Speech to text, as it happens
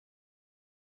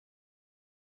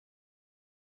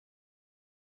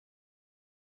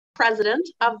president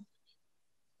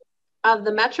of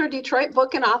the Metro Detroit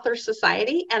Book and Author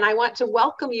Society, and I want to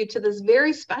welcome you to this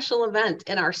very special event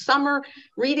in our summer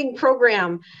reading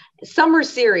program, summer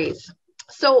series.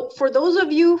 So for those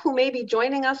of you who may be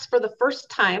joining us for the first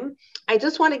time, I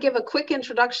just want to give a quick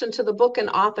introduction to the Book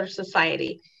and Author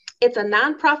Society. It's a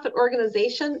nonprofit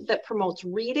organization that promotes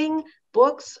reading,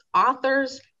 books,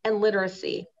 authors, and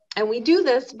literacy. And we do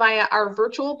this via our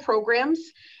virtual programs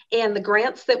and the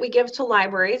grants that we give to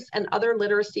libraries and other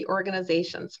literacy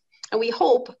organizations. And we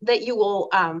hope that you will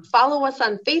follow us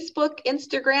on Facebook,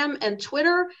 Instagram, and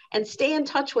Twitter, and stay in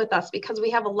touch with us because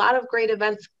we have a lot of great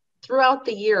events throughout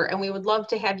the year, and we would love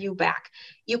to have you back.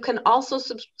 You can also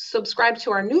subscribe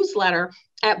to our newsletter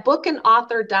at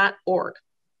bookandauthor.org.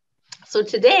 So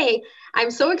today,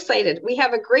 I'm so excited. We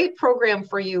have a great program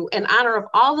for you in honor of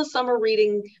all the summer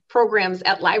reading programs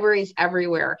at libraries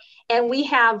everywhere. And we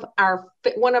have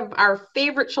one of our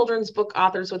favorite children's book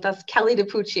authors with us, Kelly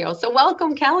DiPucchio. So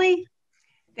welcome, Kelly.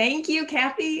 Thank you,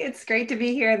 Kathy. It's great to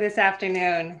be here this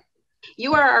afternoon.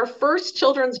 You are our first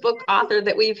children's book author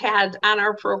that we've had on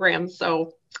our program.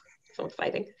 So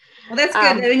exciting. Well, that's good.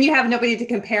 And then you have nobody to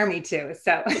compare me to.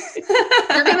 So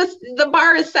the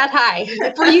bar is set high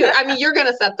for you. I mean, you're going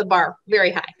to set the bar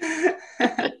very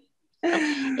high.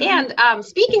 And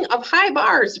speaking of high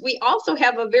bars, we also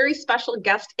have a very special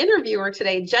guest interviewer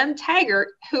today, Jen Taggert,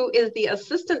 who is the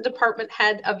Assistant Department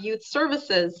Head of Youth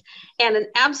Services and an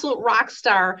absolute rock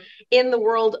star in the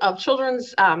world of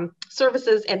children's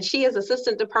services. And she is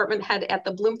Assistant Department Head at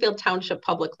the Bloomfield Township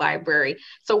Public Library.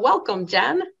 So welcome,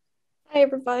 Jen. Hi,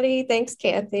 everybody. Thanks,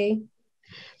 Kathy.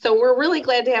 So we're really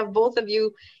glad to have both of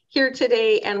you here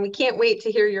today, and we can't wait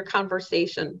to hear your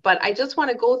conversation. But I just want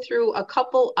to go through a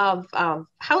couple of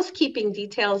housekeeping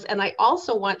details, and I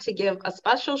also want to give a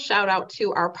special shout out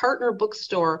to our partner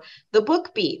bookstore, The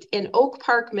Book Beat in Oak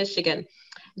Park, Michigan.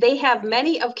 They have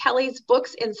many of Kelly's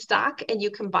books in stock, and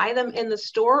you can buy them in the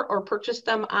store or purchase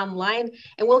them online.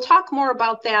 And we'll talk more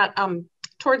about that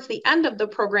towards the end of the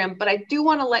program, but I do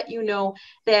want to let you know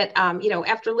that,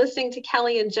 after listening to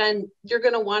Kelly and Jen, you're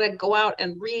going to want to go out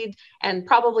and read and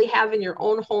probably have in your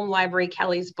own home library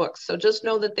Kelly's books. So just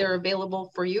know that they're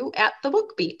available for you at the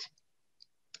Book Beat.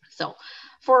 So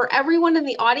for everyone in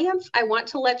the audience, I want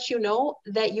to let you know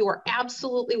that you are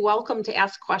absolutely welcome to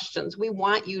ask questions. We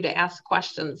want you to ask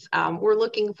questions. We're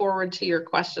looking forward to your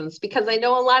questions because I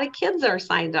know a lot of kids are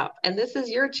signed up, and this is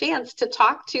your chance to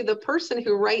talk to the person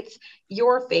who writes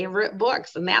your favorite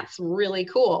books, and that's really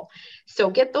cool.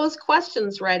 So get those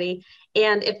questions ready,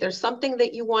 and if there's something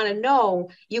that you want to know,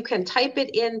 you can type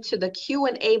it into the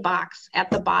Q&A box at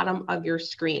the bottom of your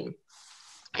screen.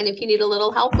 And if you need a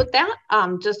little help with that,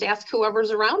 just ask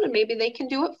whoever's around and maybe they can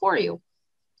do it for you.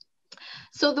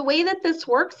 So the way that this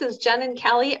works is Jen and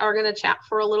Kelly are going to chat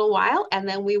for a little while, and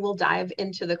then we will dive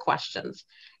into the questions.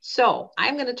 So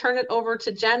I'm going to turn it over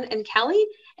to Jen and Kelly,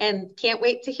 and can't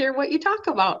wait to hear what you talk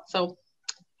about. So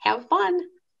have fun.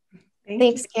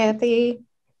 Thanks, Kathy.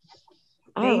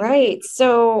 All right.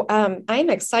 So I'm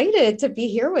excited to be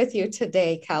here with you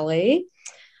today, Kelly.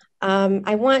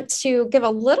 I want to give a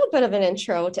little bit of an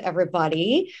intro to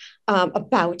everybody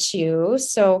about you.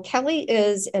 So Kelly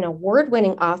is an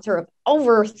award-winning author of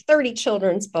over 30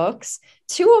 children's books.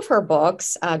 Two of her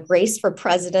books, Grace for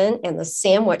President and The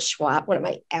Sandwich Swap, one of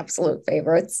my absolute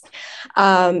favorites,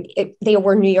 they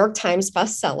were New York Times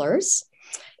bestsellers.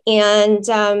 And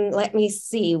let me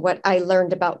see what I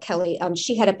learned about Kelly.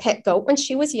 She had a pet goat when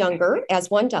she was younger, as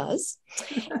one does.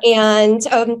 And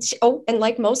and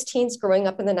like most teens growing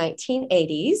up in the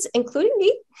 1980s, including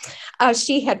me,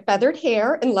 she had feathered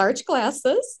hair and large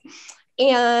glasses.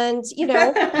 And,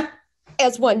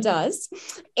 as one does.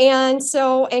 And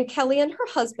Kelly and her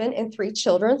husband and 3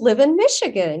 children live in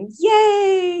Michigan.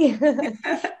 Yay!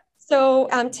 So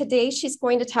today she's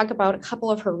going to talk about a couple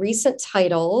of her recent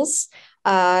titles,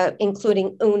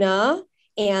 including Una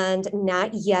and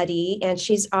Not Yeti. And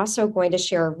she's also going to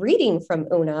share a reading from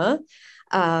Una.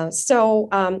 So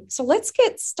let's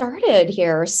get started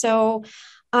here. So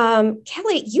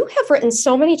Kelly, you have written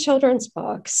so many children's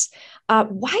books.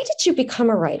 Why did you become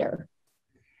a writer?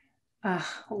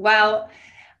 Well,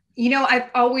 I've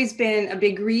always been a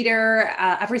big reader.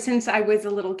 Ever since I was a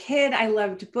little kid, I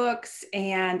loved books,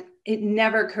 and it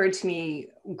never occurred to me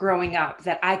growing up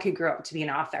that I could grow up to be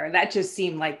an author. That just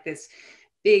seemed like this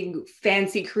big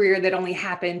fancy career that only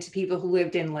happened to people who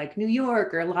lived in like New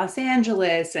York or Los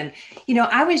Angeles. And,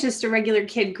 I was just a regular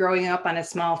kid growing up on a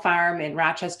small farm in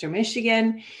Rochester,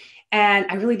 Michigan. And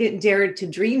I really didn't dare to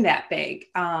dream that big.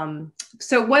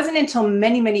 So it wasn't until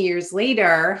many, many years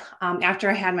later, after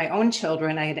I had my own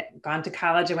children, I had gone to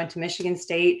college. I went to Michigan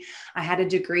State. I had a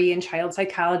degree in child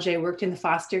psychology. I worked in the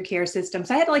foster care system.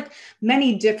 So I had like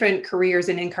many different careers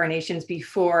and incarnations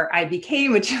before I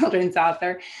became a children's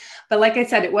author. But like I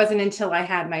said, it wasn't until I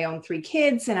had my own 3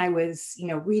 kids and I was,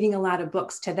 reading a lot of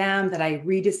books to them that I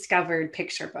rediscovered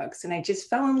picture books. And I just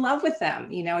fell in love with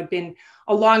them. It'd been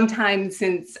a long time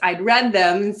since I'd read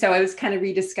them. So I was kind of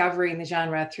rediscovering the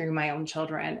genre through my own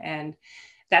children. And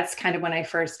that's kind of when I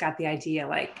first got the idea,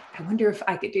 like, I wonder if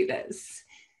I could do this.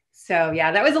 So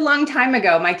yeah, that was a long time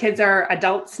ago. My kids are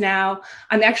adults now.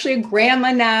 I'm actually a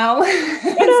grandma now.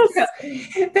 So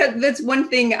that's one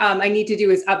thing I need to do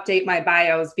is update my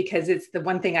bios, because it's the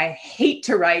one thing I hate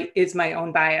to write is my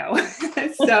own bio.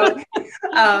 So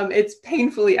it's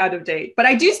painfully out of date, but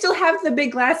I do still have the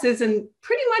big glasses and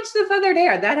pretty much the feathered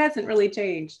hair. That hasn't really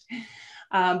changed.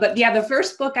 But yeah, the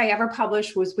first book I ever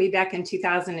published was way back in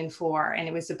 2004. And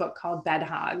it was a book called Bed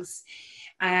Hogs.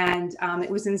 And it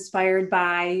was inspired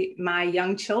by my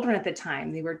young children at the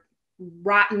time. They were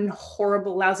rotten,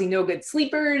 horrible, lousy, no good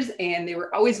sleepers, and they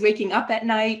were always waking up at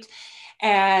night.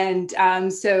 And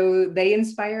so they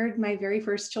inspired my very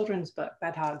first children's book,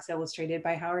 Bed Hogs, illustrated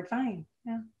by Howard Fine.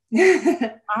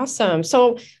 Yeah. Awesome.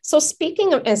 So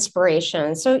speaking of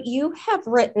inspiration, so you have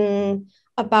written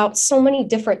about so many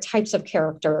different types of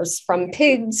characters, from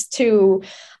pigs to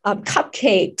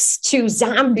cupcakes to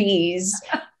zombies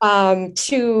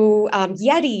to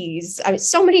yetis. I mean,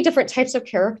 so many different types of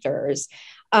characters.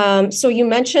 So you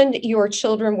mentioned your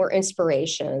children were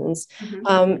inspirations.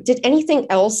 Mm-hmm. Did anything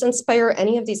else inspire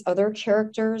any of these other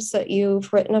characters that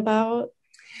you've written about?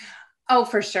 Oh,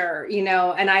 for sure.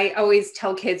 And I always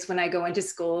tell kids when I go into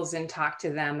schools and talk to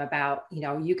them about,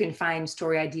 you can find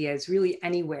story ideas really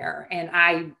anywhere. And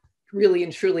I really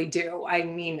and truly do. I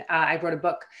mean, I wrote a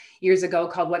book years ago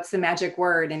called What's the Magic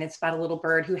Word? And it's about a little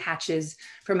bird who hatches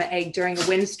from an egg during a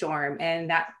windstorm. And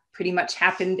that pretty much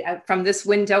happened from this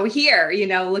window here,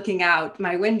 looking out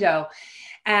my window.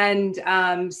 And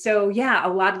so, yeah, a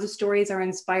lot of the stories are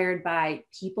inspired by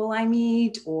people I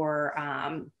meet, or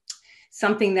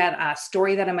something a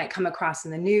story that I might come across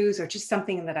in the news, or just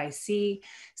something that I see.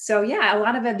 So yeah, a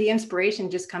lot of the inspiration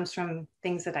just comes from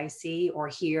things that I see or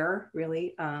hear,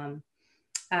 really.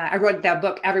 I wrote that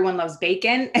book, Everyone Loves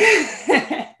Bacon,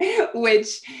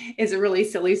 which is a really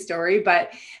silly story,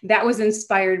 but that was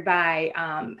inspired by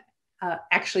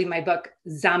actually my book,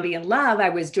 Zombie in Love. I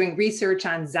was doing research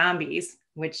on zombies,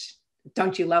 which,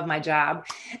 don't you love my job?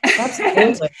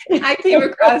 I came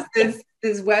across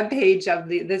this webpage of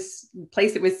this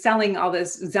place that was selling all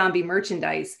this zombie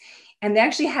merchandise. And they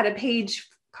actually had a page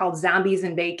called Zombies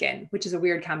and Bacon, which is a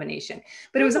weird combination.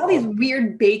 But it was all these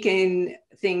weird bacon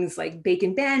things, like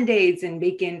bacon Band-Aids and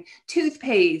bacon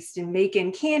toothpaste and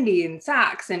bacon candy and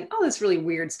socks and all this really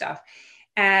weird stuff.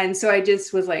 And so I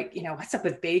just was like, what's up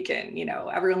with bacon?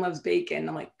 Everyone loves bacon.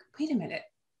 I'm like, wait a minute,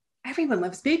 everyone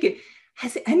loves bacon.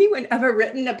 Has anyone ever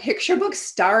written a picture book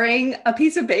starring a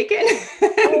piece of bacon?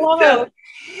 Oh,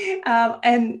 wow.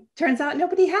 And turns out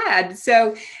nobody had.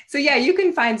 So yeah, you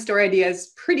can find story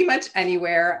ideas pretty much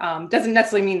anywhere. Doesn't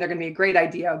necessarily mean they're going to be a great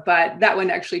idea, but that one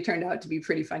actually turned out to be a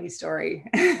pretty funny story.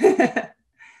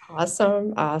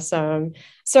 Awesome.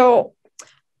 So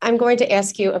I'm going to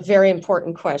ask you a very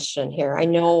important question here. I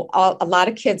know a lot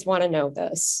of kids want to know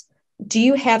this. Do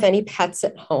you have any pets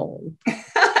at home?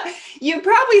 You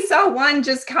probably saw one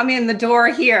just come in the door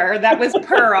here. That was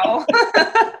Pearl.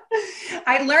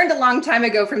 I learned a long time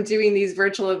ago from doing these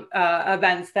virtual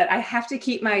events that I have to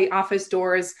keep my office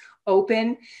doors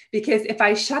open, because if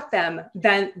I shut them,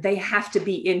 then they have to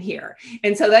be in here.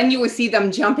 And so then you will see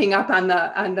them jumping up on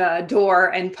the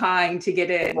door and pawing to get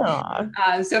in.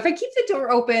 So if I keep the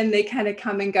door open, they kind of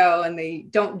come and go, and they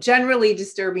don't generally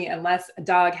disturb me unless a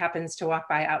dog happens to walk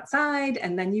by outside,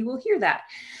 and then you will hear that.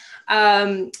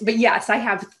 But yes, I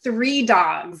have 3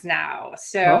 dogs now.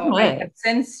 So I have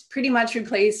since pretty much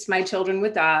replaced my children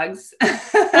with dogs.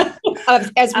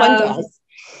 As one does.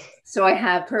 So I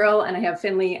have Pearl, and I have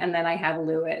Finley, and then I have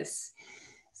Lewis.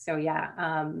 So yeah.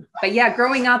 But yeah,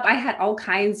 growing up, I had all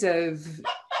kinds of,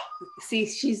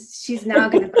 she's now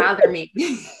going to bother me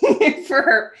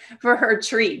for her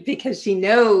treat, because she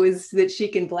knows that she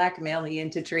can blackmail me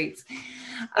into treats.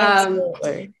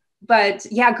 Absolutely. But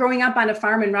yeah, growing up on a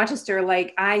farm in Rochester,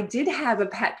 like, I did have a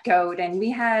pet goat, and we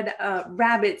had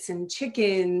rabbits and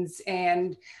chickens,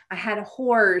 and I had a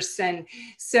horse. And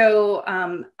so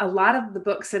a lot of the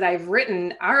books that I've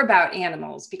written are about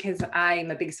animals, because I'm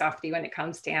a big softie when it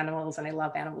comes to animals, and I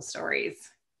love animal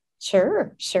stories.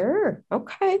 Sure.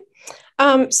 Okay.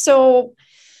 So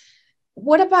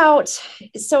what about,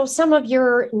 so some of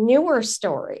your newer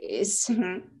stories,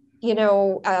 Mhm.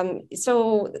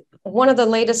 so one of the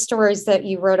latest stories that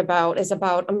you wrote about is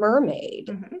about a mermaid.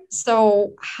 Mhm.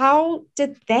 So how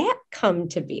did that come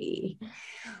to be?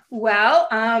 Well,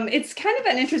 it's kind of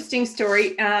an interesting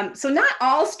story. So not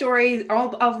all stories,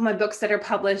 all of my books that are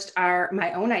published are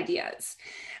my own ideas.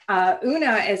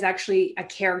 Una is actually a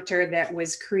character that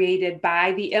was created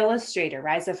by the illustrator,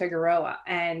 Riza Figueroa.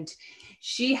 And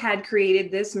she had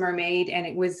created this mermaid, and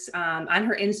it was on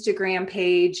her Instagram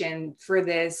page. And for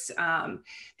this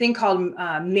thing called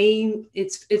May,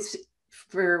 it's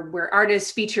for where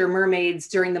artists feature mermaids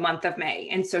during the month of May.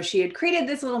 And so she had created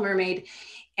this little mermaid,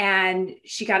 and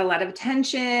she got a lot of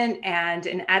attention, and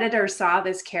an editor saw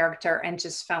this character and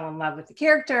just fell in love with the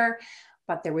character,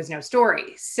 but there was no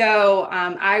story. So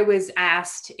I was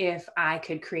asked if I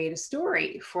could create a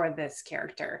story for this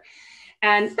character.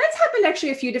 And that's happened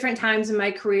actually a few different times in my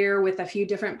career with a few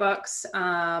different books.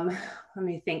 Let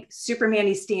me think. Superman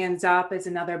He Stands Up is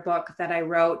another book that I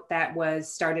wrote that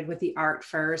was started with the art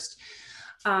first.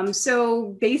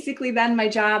 So basically then my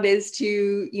job is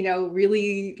to,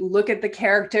 really look at the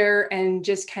character and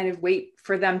just kind of wait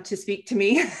for them to speak to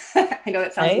me. I know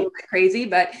that sounds a little bit crazy,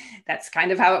 but that's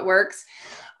kind of how it works.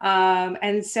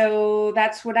 And so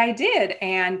that's what I did.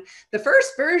 And the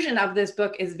first version of this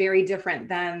book is very different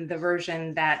than the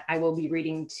version that I will be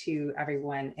reading to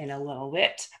everyone in a little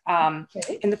bit.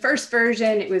 In the first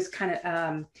version, it was kind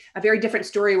of a very different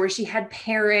story where she had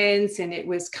parents, and it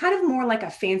was kind of more like a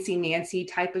Fancy Nancy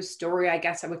type of story, I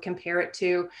guess I would compare it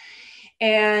to.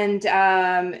 And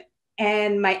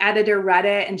my editor read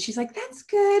it, and she's like, that's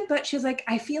good. But she's like,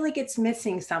 I feel like it's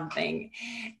missing something.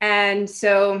 And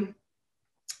so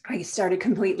I started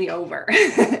completely over,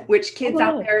 which kids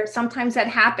out there, sometimes that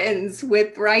happens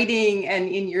with writing and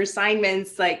in your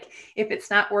assignments. Like if it's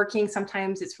not working,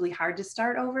 sometimes it's really hard to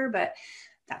start over, but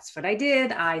that's what I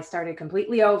did. I started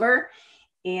completely over,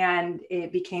 and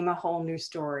it became a whole new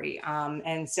story.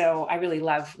 And so I really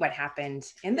love what happened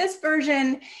in this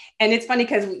version. And it's funny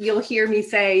because you'll hear me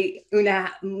say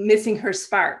Una missing her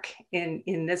spark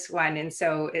in this one. And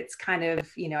so it's kind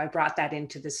of, I brought that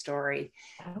into the story.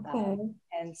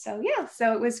 And so,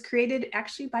 so it was created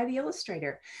actually by the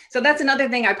illustrator. So that's another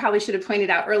thing I probably should have pointed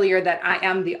out earlier, that I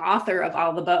am the author of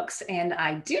all the books and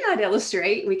I do not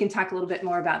illustrate. We can talk a little bit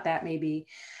more about that maybe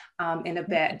in a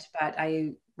bit, but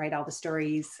I write all the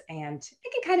stories, and I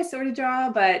can kind of sort of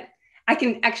draw, but I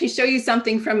can actually show you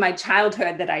something from my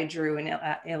childhood that I drew and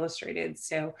illustrated.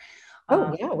 So,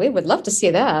 yeah, we would love to see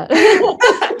that. Do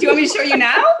you want me to show you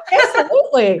now?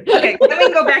 Absolutely. Okay, let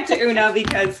me go back to Una,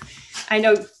 because I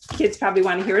know kids probably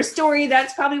want to hear a story.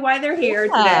 That's probably why they're here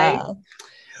today.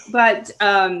 But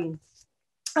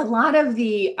a lot of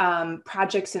the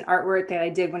projects and artwork that I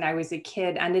did when I was a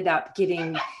kid ended up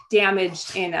getting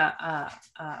damaged in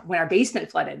when our basement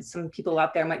flooded. Some people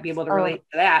out there might be able to relate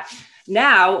to that.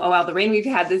 Now, the rain we've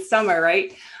had this summer,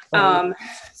 right? But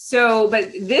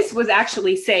this was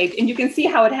actually saved, and you can see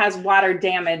how it has water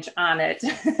damage on it.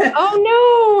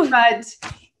 Oh no! But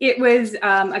it was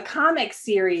a comic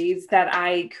series that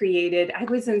I created. I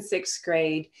was in 6th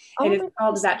grade, and it's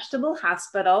called Vegetable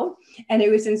Hospital, and it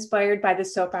was inspired by the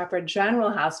soap opera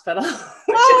General Hospital,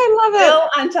 which I love still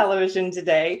on television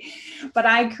today. But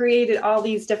I created all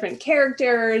these different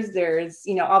characters. There's,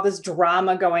 all this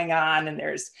drama going on, and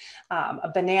there's a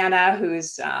banana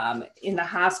who's in the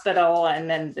hospital, and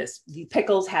then the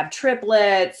pickles have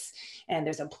triplets, and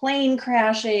there's a plane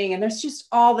crashing, and there's just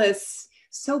all this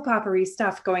soap opera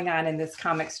stuff going on in this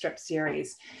comic strip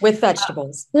series with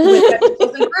vegetables. With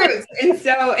vegetables and fruits. And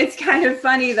so it's kind of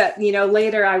funny that,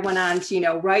 later I went on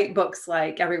to, write books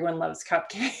like Everyone Loves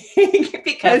Cupcake,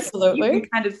 because you can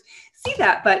kind of see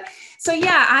that. But so,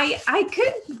 yeah, I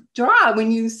could draw. When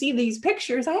you see these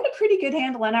pictures, I had a pretty good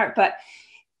handle on art, but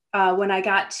when I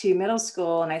got to middle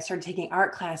school and I started taking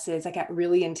art classes, I got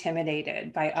really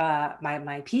intimidated by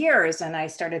my peers, and I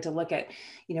started to look at,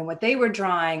 what they were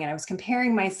drawing, and I was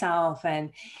comparing myself,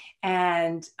 and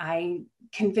I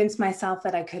convinced myself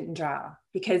that I couldn't draw,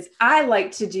 because I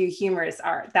like to do humorous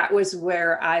art. That was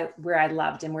where I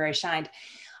loved and where I shined.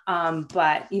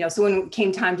 But, so when it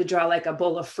came time to draw like a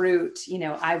bowl of fruit,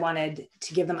 I wanted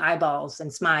to give them eyeballs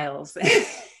and smiles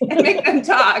and make them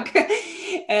talk.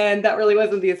 And that really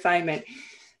wasn't the assignment.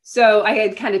 So I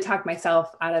had kind of talked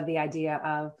myself out of the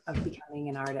idea of becoming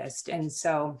an artist. And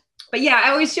so, but yeah,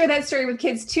 I always share that story with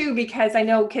kids too, because I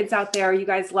know kids out there, you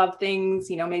guys love things,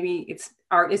 maybe it's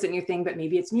art isn't your thing, but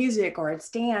maybe it's music, or it's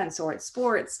dance, or it's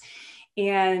sports.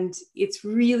 And it's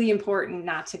really important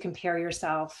not to compare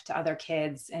yourself to other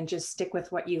kids, and just stick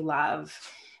with what you love,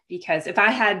 because if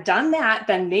I had done that,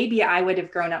 then maybe I would have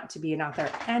grown up to be an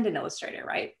author and an illustrator,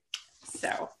 right?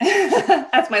 So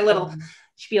that's my little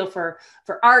spiel for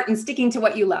art and sticking to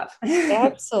what you love.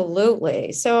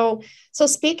 Absolutely. So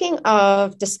speaking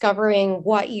of discovering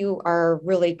what you are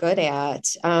really good at,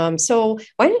 so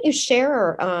why don't you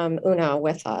share Una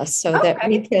with us so that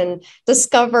we can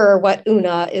discover what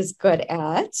Una is good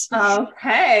at?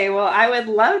 Okay, well, I would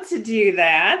love to do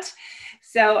that.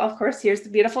 So, of course, here's the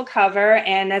beautiful cover.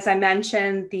 And as I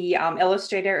mentioned, the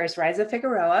illustrator is Riza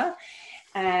Figueroa.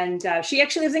 And she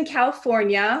actually lives in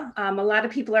California. A lot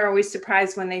of people are always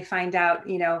surprised when they find out,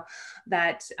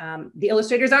 that the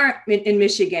illustrators aren't in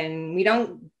Michigan. We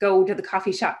don't go to the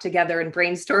coffee shop together and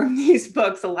brainstorm these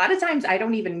books. A lot of times I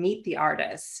don't even meet the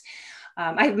artists.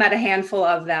 I've met a handful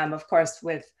of them, of course,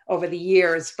 over the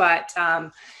years, but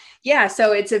yeah,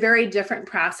 so it's a very different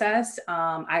process.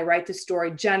 I write the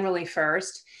story generally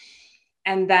first,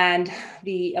 and then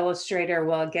the illustrator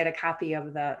will get a copy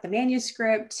of the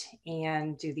manuscript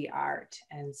and do the art.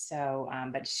 And so,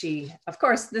 but she, of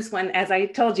course, this one, as I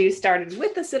told you, started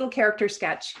with this little character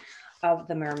sketch of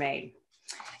the mermaid.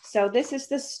 So this is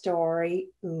the story,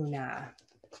 Una.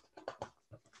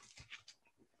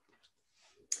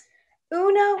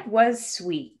 Una was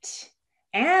sweet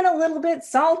and a little bit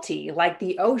salty, like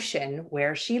the ocean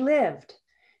where she lived.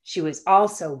 She was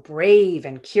also brave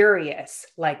and curious,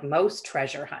 like most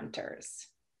treasure hunters.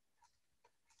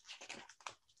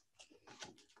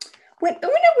 When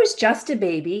Una was just a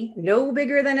baby, no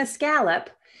bigger than a scallop,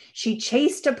 she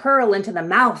chased a pearl into the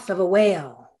mouth of a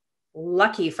whale.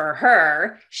 Lucky for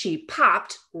her, she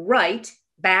popped right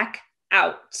back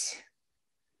out.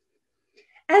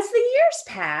 As the years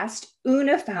passed,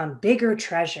 Una found bigger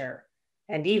treasure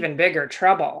and even bigger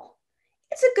trouble.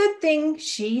 It's a good thing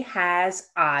she has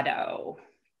Otto.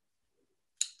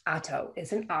 Otto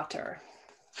is an otter.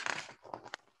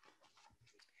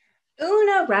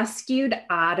 Una rescued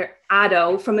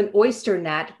Otto from an oyster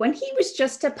net when he was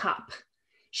just a pup.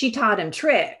 She taught him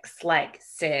tricks like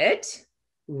sit,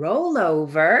 roll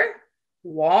over,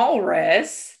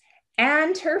 walrus,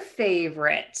 and her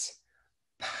favorite,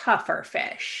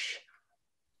 pufferfish.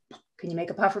 Can you make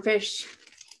a pufferfish?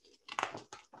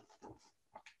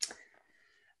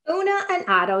 Una and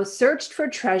Otto searched for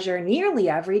treasure nearly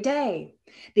every day.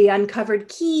 They uncovered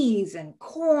keys and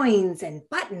coins and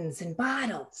buttons and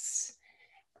bottles.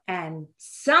 And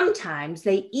sometimes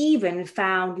they even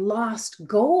found lost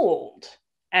gold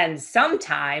and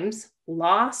sometimes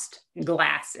lost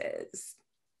glasses.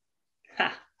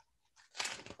 Ha.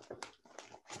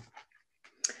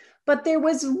 But there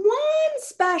was one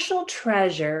special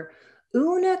treasure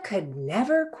Una could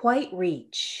never quite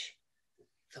reach.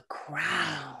 The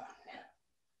crown.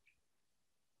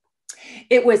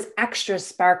 It was extra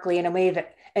sparkly in a way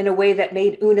that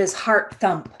made Una's heart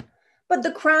thump. But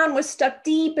the crown was stuck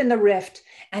deep in the rift,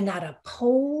 and not a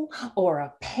pole or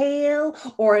a pail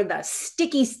or the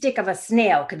sticky stick of a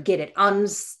snail could get it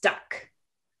unstuck.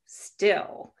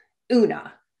 Still,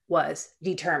 Una was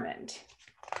determined.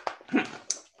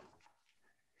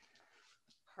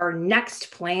 Her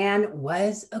next plan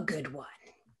was a good one.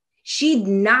 She'd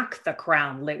knock the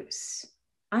crown loose.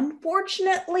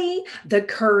 Unfortunately, the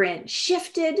current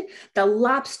shifted, the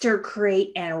lobster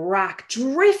crate and rock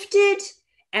drifted,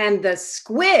 and the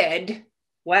squid,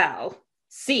 well,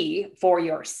 see for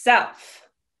yourself.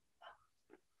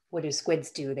 What do squids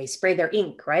do? They spray their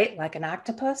ink, right? Like an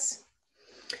octopus?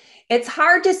 It's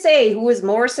hard to say who was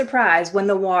more surprised when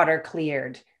the water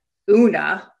cleared,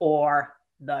 Una or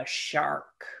the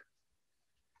shark.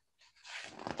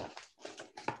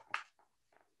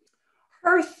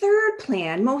 Her third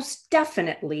plan most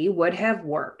definitely would have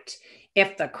worked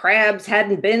if the crabs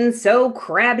hadn't been so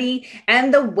crabby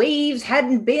and the waves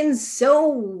hadn't been so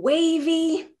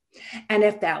wavy, and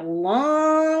if that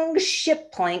long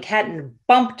ship plank hadn't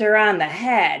bumped her on the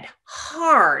head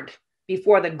hard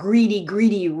before the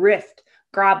greedy rift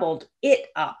gobbled it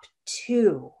up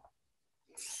too.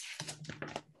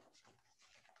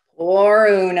 Poor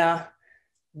Una.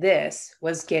 This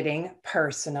was getting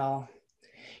personal.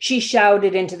 She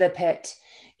shouted into the pit,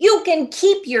 "You can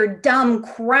keep your dumb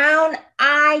crown.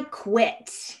 I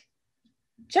quit."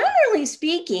 Generally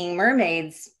speaking,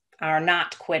 mermaids are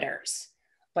not quitters.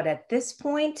 But at this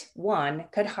point, one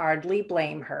could hardly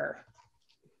blame her.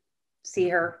 See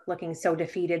her looking so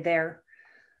defeated there?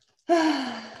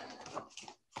 Instead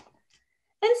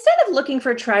of looking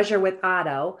for treasure with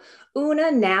Otto, Una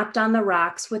napped on the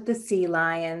rocks with the sea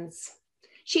lions.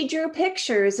 She drew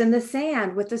pictures in the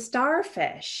sand with the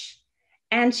starfish,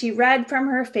 and she read from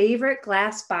her favorite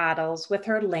glass bottles with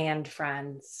her land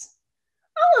friends.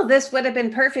 All of this would have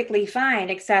been perfectly fine,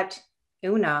 except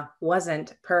Una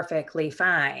wasn't perfectly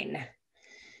fine.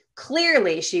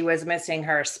 Clearly, she was missing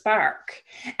her spark.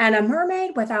 And a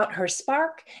mermaid without her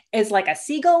spark is like a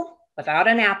seagull without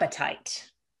an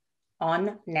appetite.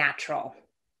 Unnatural,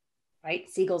 right?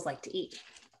 Seagulls like to eat.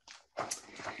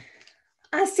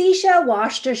 As seashell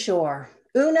washed ashore,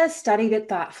 Una studied it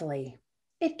thoughtfully.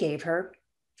 It gave her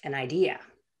an idea.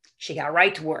 She got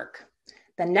right to work.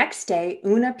 The next day,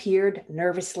 Una peered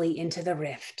nervously into the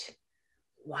rift.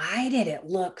 Why did it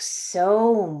look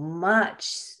so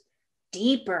much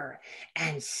deeper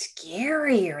and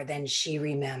scarier than she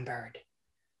remembered?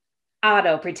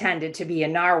 Otto pretended to be a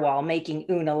narwhal, making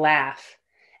Una laugh.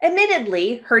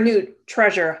 Admittedly, her new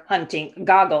treasure hunting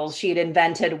goggles she had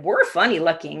invented were funny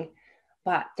looking,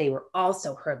 but they were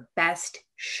also her best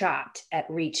shot at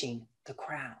reaching the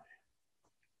crown.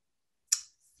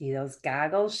 See those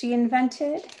goggles she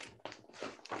invented?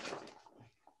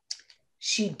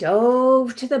 She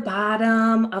dove to the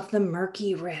bottom of the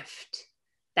murky rift.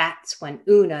 That's when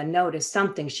Una noticed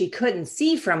something she couldn't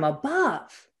see from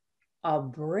above. A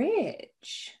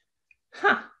bridge.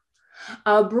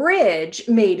 A bridge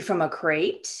made from a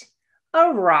crate,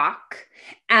 a rock,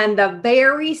 and the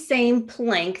very same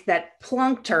plank that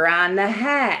plunked her on the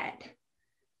head.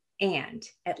 And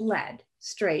it led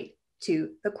straight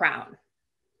to the crown.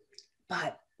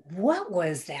 But what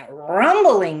was that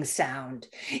rumbling sound?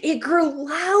 It grew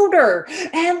louder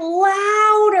and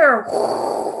louder.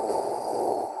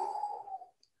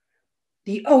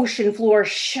 The ocean floor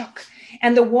shook,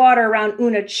 and the water around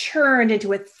Una churned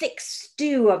into a thick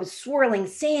stew of swirling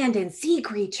sand and sea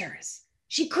creatures.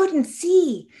 She couldn't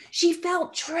see. She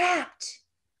felt trapped.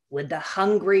 Would the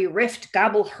hungry rift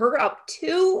gobble her up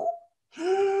too?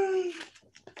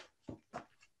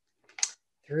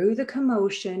 Through the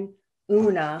commotion,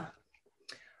 Una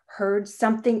heard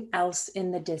something else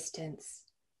in the distance.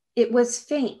 It was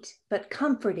faint, but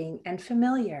comforting and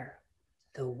familiar.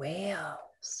 The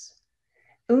whales.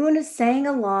 Una sang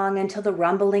along until the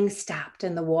rumbling stopped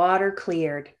and the water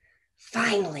cleared.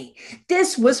 Finally,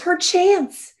 this was her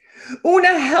chance.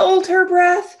 Una held her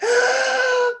breath.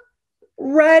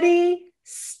 Ready,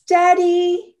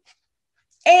 steady,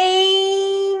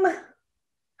 aim.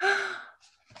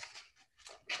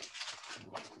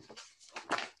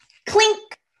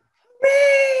 Clink.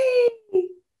 Hooray!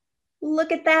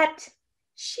 Look at that.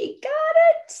 She got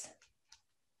it.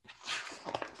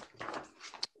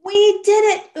 We did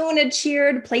it, Una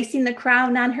cheered, placing the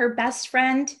crown on her best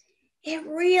friend. It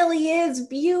really is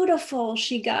beautiful,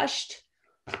 she gushed.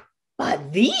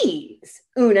 But these,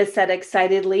 Una said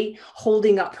excitedly,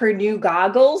 holding up her new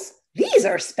goggles, these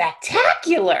are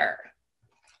spectacular.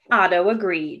 Otto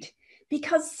agreed,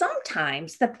 because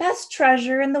sometimes the best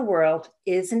treasure in the world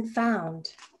isn't found.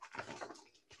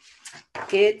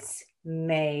 It's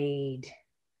made.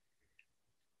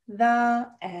 The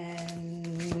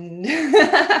end.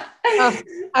 Oh,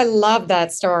 I love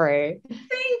that story.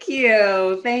 Thank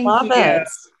you. Love it.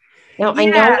 Now, I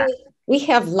know we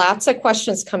have lots of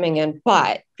questions coming in,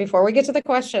 but before we get to the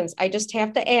questions, I just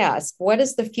have to ask, what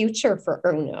is the future for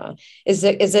Una? Is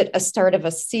it a start of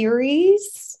a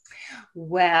series?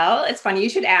 Well, it's funny you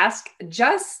should ask.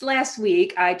 Just last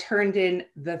week, I turned in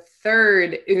the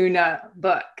third Una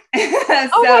book.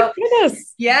 Oh my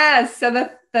goodness. Yes. So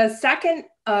the second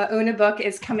Una book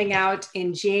is coming out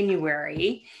in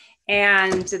January.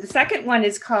 And the second one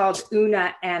is called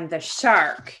Una and the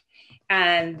Shark.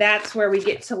 And that's where we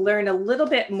get to learn a little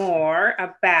bit more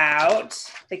about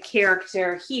the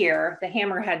character here, the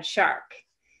hammerhead shark.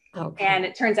 Okay. And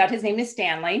it turns out his name is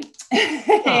Stanley.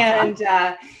 And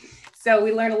so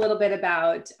we learn a little bit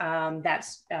about that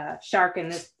shark in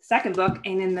this second book.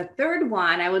 And in the third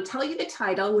one, I will tell you the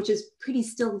title, which is pretty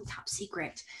still top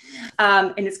secret.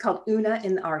 And it's called Una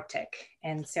in the Arctic.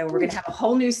 And so we're going to have a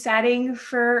whole new setting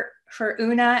for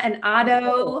Una and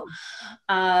Otto.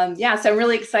 So I'm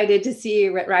really excited to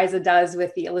see what Riza does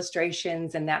with the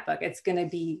illustrations in that book. It's going to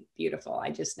be beautiful.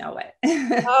 I just know it.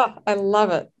 Oh, I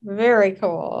love it. Very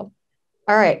cool.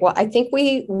 All right. Well, I think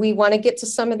we want to get to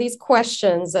some of these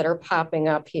questions that are popping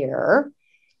up here.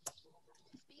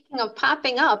 Speaking of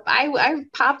popping up, I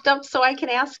popped up so I can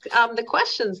ask the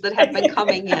questions that have been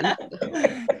coming in.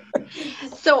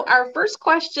 So our first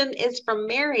question is from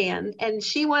Marion, and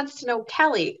she wants to know,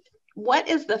 Kelly, what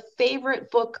is the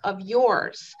favorite book of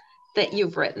yours that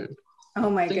you've written? Oh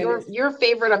my goodness. Your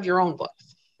favorite of your own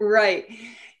books. Right.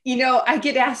 You know, I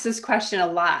get asked this question a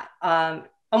lot.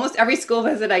 Almost every school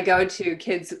visit I go to,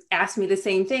 kids ask me the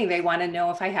same thing. They want to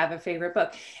know if I have a favorite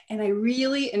book. And I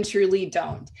really and truly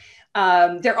don't.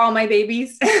 They're all my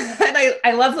babies. And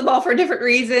I love them all for different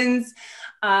reasons.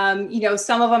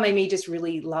 Some of them I may just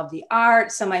really love the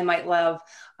art. Some I might love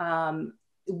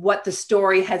what the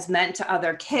story has meant to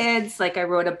other kids. Like I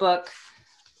wrote a book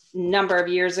number of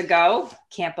years ago,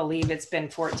 can't believe it's been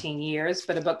 14 years,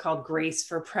 but a book called Grace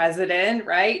for President,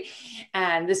 right?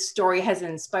 And this story has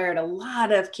inspired a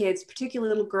lot of kids, particularly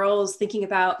little girls, thinking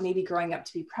about maybe growing up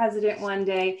to be president one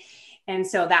day. And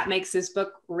so that makes this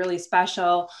book really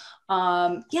special.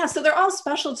 So they're all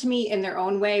special to me in their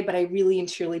own way, but I really and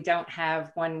truly don't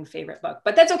have one favorite book.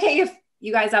 But that's okay if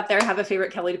you guys out there have a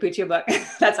favorite Kelly DiPucchio book.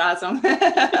 That's awesome.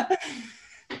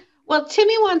 Well,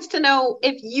 Timmy wants to know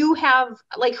if you have,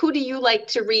 like, who do you like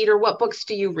to read or what books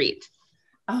do you read?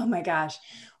 Oh my gosh.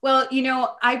 Well,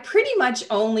 I pretty much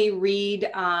only read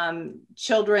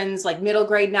children's like middle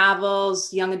grade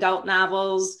novels, young adult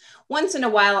novels. Once in a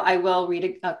while, I will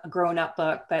read a grown-up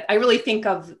book, but I really think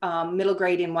of middle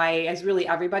grade and YA as really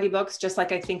everybody books, just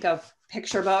like I think of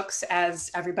picture books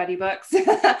as everybody books.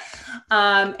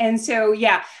 And so,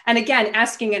 yeah. And again,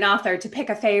 asking an author to pick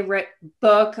a favorite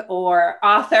book or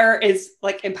author is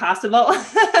like impossible.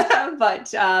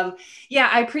 But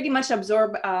I pretty much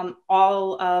absorb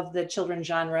all of the children's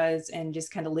genres and just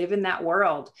kind of live in that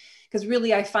world. Because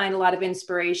really, I find a lot of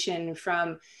inspiration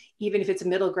from, even if it's a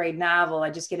middle grade novel,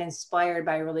 I just get inspired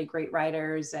by really great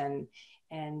writers. And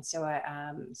so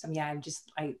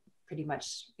I pretty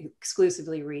much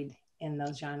exclusively read in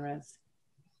those genres.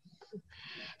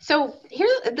 So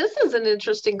this is an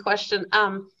interesting question.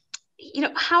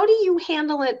 How do you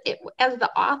handle it as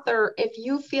the author if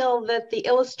you feel that the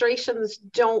illustrations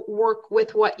don't work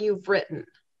with what you've written?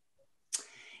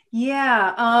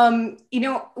 Yeah.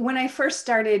 When I first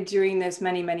started doing this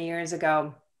many, many years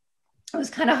ago, it was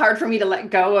kind of hard for me to let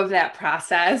go of that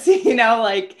process. I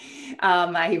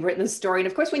had written the story. And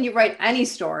of course, when you write any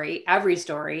story, every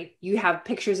story, you have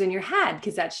pictures in your head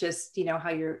because that's just, how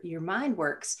your mind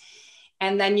works.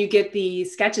 And then you get the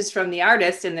sketches from the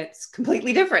artist and it's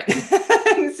completely different.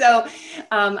 So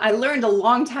I learned a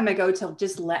long time ago to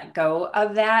just let go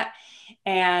of that.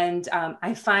 And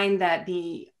I find that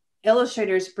the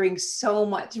illustrators bring so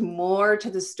much more to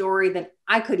the story than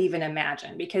I could even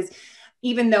imagine, because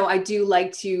even though I do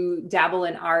like to dabble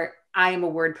in art, I am a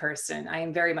word person. I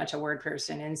am very much a word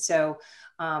person. And so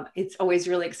it's always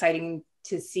really exciting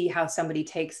to see how somebody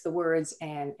takes the words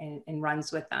and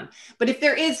runs with them. But if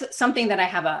there is something that I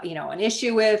have an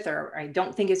issue with, or I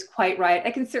don't think is quite right, I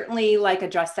can certainly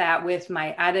address that with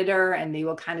my editor, and they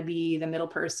will kind of be the middle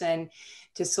person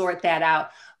to sort that out.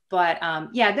 But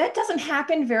that doesn't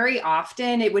happen very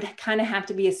often. It would kind of have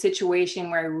to be a situation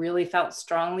where I really felt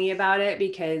strongly about it,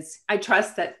 because I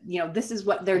trust that, this is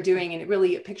what they're doing. And it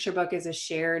really, a picture book is a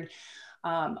shared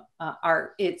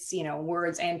art. It's,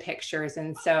 words and pictures.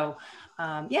 And so,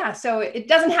 so it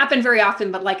doesn't happen very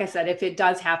often. But like I said, if it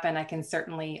does happen, I can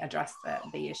certainly address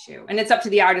the issue. And it's up to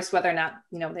the artist whether or not,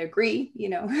 they agree,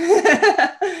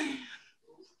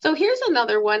 So here's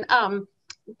another one.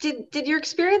 Did your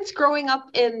experience growing up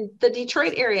in the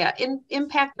Detroit area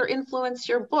impact or influence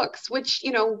your books, which,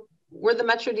 we're the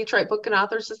Metro Detroit Book and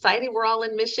Author Society. We're all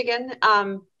in Michigan.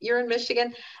 You're in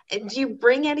Michigan. Do you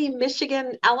bring any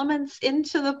Michigan elements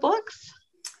into the books?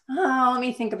 Oh, let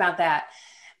me think about that.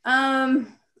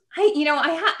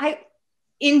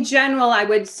 In general, I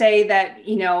would say that,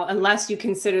 unless you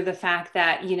consider the fact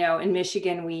that, in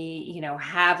Michigan, we,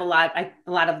 have a lot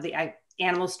of the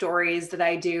animal stories that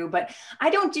I do, but I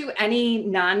don't do any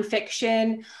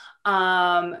nonfiction.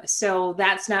 So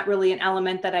that's not really an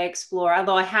element that I explore,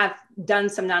 although I have done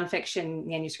some nonfiction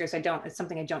manuscripts. It's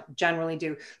something I don't generally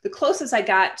do. The closest I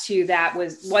got to that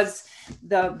was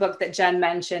the book that Jen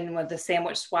mentioned, with the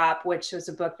Sandwich Swap, which was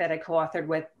a book that I co-authored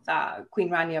with Queen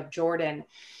Rania of Jordan.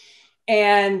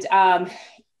 And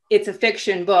it's a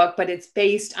fiction book, but it's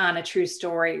based on a true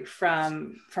story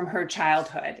from her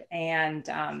childhood. And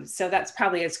so that's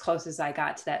probably as close as I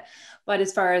got to that. But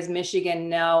as far as Michigan,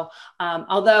 no.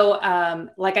 Although,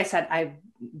 like I said, I'm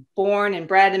born and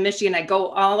bred in Michigan. I go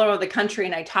all over the country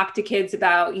and I talk to kids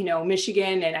about,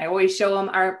 Michigan, and I always show them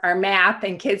our map,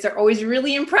 and kids are always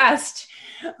really impressed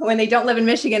when they don't live in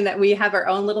Michigan that we have our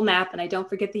own little map, and I don't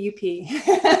forget the UP.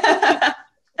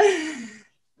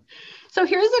 So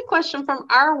here's a question from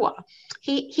Arwa.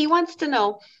 He wants to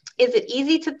know, is it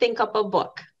easy to think up a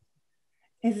book?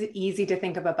 Is it easy to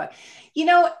think up a book?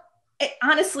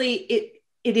 Honestly,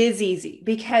 it is easy,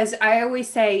 because I always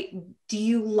say, do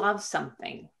you love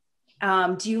something?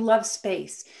 Do you love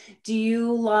space? Do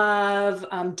you love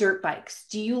dirt bikes?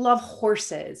 Do you love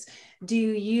horses? Do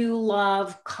you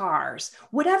love cars?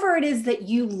 Whatever it is that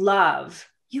you love,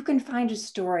 you can find a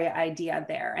story idea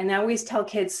there. And I always tell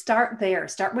kids, start there,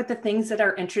 start with the things that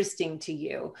are interesting to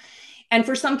you. And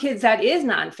for some kids, that is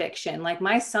nonfiction. Like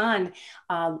my son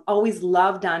always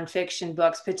loved nonfiction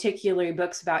books, particularly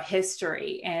books about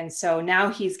history. And so now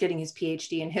he's getting his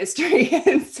PhD in history.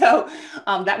 And so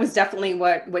that was definitely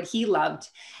what he loved.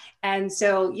 And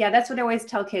so, yeah, that's what I always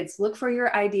tell kids, look for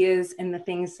your ideas and the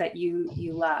things that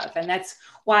you love. And that's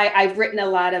why I've written a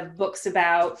lot of books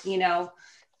about,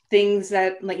 things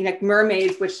that like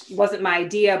mermaids, which wasn't my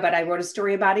idea, but I wrote a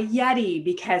story about a Yeti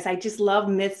because I just love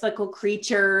mythical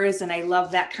creatures and I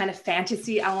love that kind of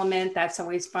fantasy element. That's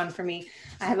always fun for me.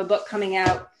 I have a book coming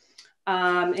out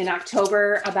in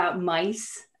October about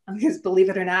mice, because believe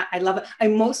it or not, I love it. I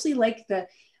mostly like the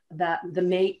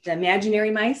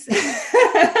imaginary mice,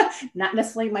 not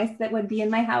necessarily mice that would be in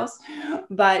my house,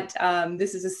 but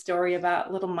this is a story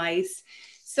about little mice.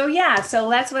 So yeah, so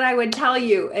that's what I would tell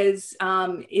you is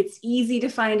it's easy to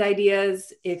find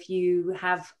ideas if you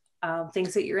have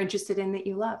things that you're interested in that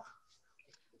you love.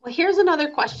 Well, here's another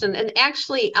question. And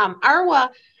actually,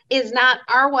 Arwa is not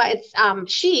Arwa, it's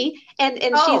she, and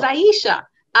she's Aisha.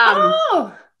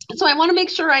 So I want to make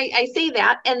sure I say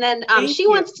that. And then she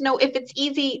wants to know if it's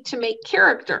easy to make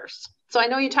characters. So I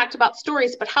know you talked about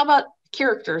stories, but how about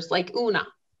characters like Una?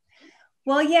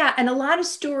 Well, yeah. And a lot of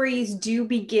stories do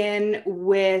begin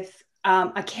with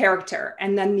a character,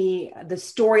 and then the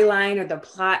storyline or the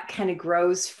plot kind of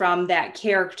grows from that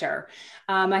character.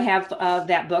 I have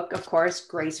that book, of course,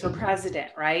 Grace for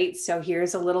President, right? So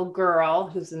here's a little girl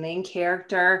who's the main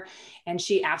character, and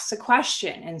she asks a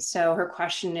question. And so her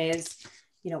question is,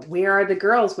 where are the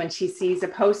girls when she sees a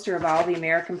poster of all the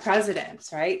American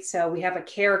presidents, right? So we have a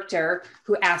character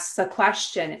who asks a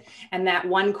question, and that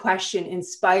one question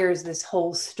inspires this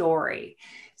whole story.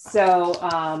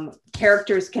 So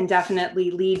characters can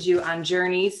definitely lead you on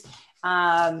journeys.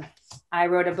 I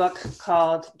wrote a book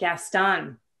called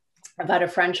Gaston about a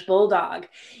French bulldog.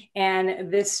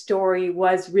 And this story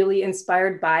was really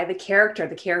inspired by the character.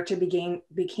 The character became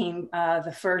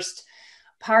the first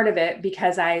part of it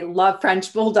because I love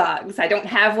French bulldogs. I don't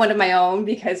have one of my own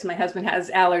because my husband has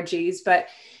allergies, but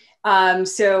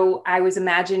so I was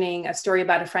imagining a story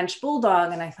about a French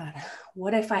bulldog, and I thought,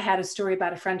 what if I had a story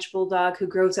about a French bulldog who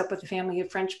grows up with a family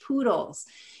of French poodles?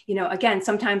 Again,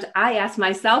 sometimes I ask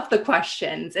myself the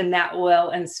questions, and that will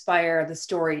inspire the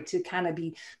story to kind of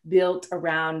be built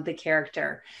around the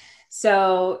character.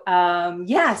 So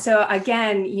so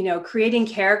again, creating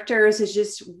characters is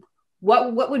just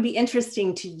what would be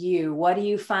interesting to you? What do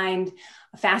you find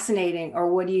fascinating,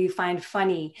 or what do you find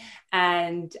funny?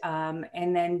 And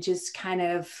then just kind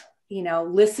of,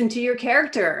 listen to your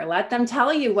character, let them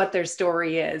tell you what their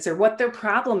story is or what their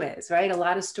problem is, right? A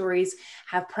lot of stories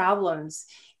have problems,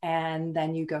 and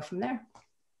then you go from there.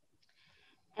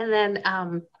 And then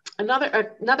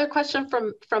another question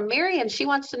from Mary, and she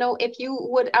wants to know if you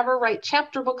would ever write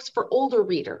chapter books for older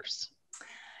readers.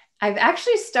 I've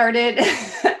actually started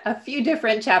a few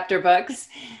different chapter books,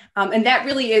 and that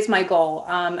really is my goal.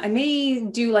 I may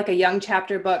do like a young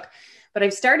chapter book, but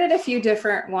I've started a few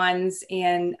different ones,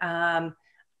 and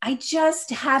I just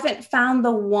haven't found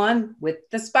the one with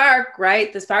the spark,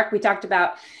 right? The spark we talked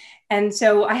about. And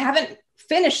so I haven't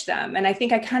finished them, and I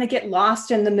think I kind of get lost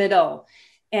in the middle.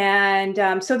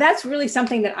 And so that's really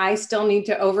something that I still need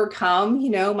to overcome,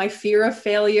 my fear of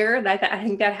failure. I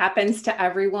think that happens to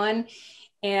everyone.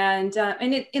 And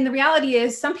the reality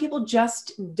is some people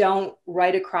just don't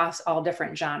write across all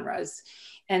different genres.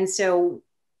 And so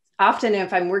often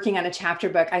if I'm working on a chapter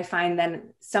book, I find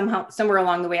then somewhere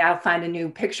along the way, I'll find a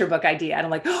new picture book idea. And I'm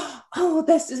like, oh,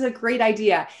 this is a great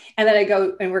idea. And then I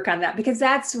go and work on that because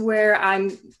that's where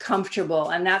I'm comfortable.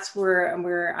 And that's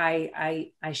where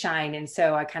I shine. And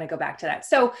so I kind of go back to that.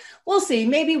 So we'll see.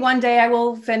 Maybe one day I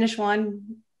will finish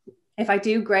one. If I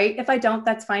do, great. If I don't,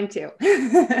 that's fine too.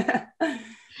 The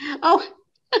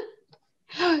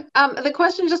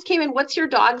question just came in. What's your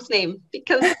dog's name?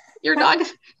 Because your dog.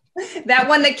 That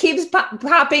one that keeps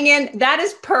popping in, that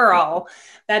is Pearl.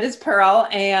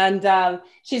 And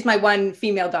she's my one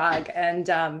female dog.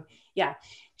 And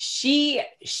she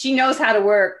knows how to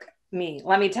work me.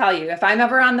 Let me tell you, if I'm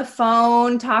ever on the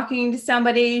phone talking to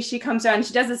somebody, she comes around,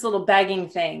 she does this little begging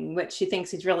thing, which she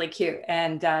thinks is really cute.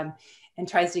 And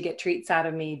tries to get treats out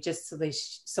of me just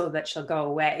so that she'll go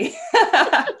away.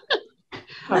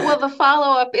 Well, the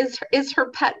follow-up is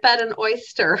her pet bed an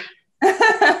oyster?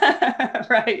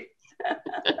 Right.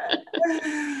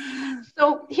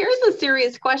 So here's a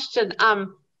serious question.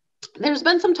 There's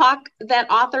been some talk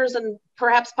that authors and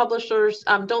perhaps publishers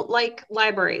don't like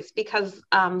libraries because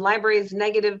libraries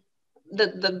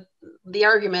the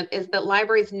argument is that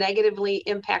libraries negatively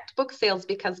impact book sales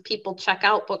because people check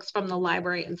out books from the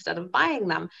library instead of buying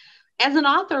them. As an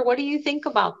author, what do you think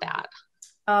about that?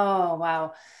 Oh,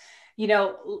 wow.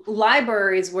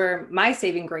 Libraries were my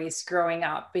saving grace growing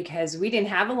up because we didn't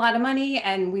have a lot of money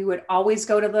and we would always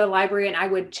go to the library and I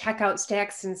would check out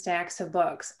stacks and stacks of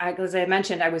books. As I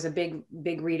mentioned, I was a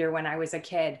big reader when I was a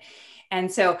kid.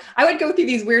 And so I would go through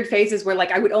these weird phases where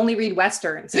like I would only read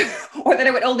Westerns or that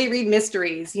I would only read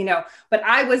mysteries, but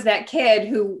I was that kid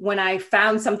who, when I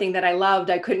found something that I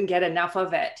loved, I couldn't get enough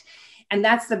of it. And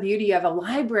that's the beauty of a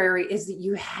library, is that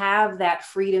you have that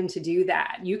freedom to do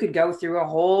that. You could go through a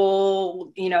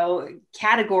whole,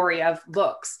 category of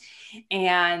books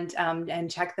and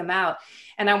check them out.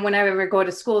 And when I ever go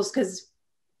to schools, because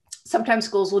sometimes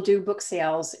schools will do book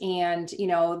sales, and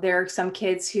there are some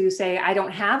kids who say, I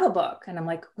don't have a book. And I'm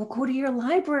like, well, go to your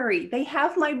library. They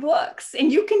have my books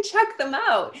and you can check them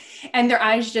out. And their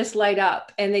eyes just light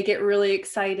up and they get really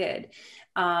excited.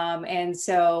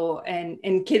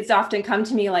 And kids often come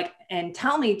to me and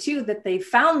tell me too, that they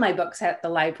found my books at the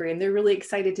library and they're really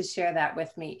excited to share that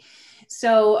with me.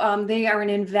 So, they are an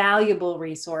invaluable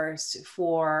resource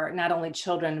for not only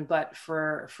children, but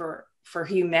for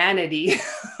humanity,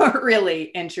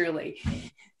 really and truly.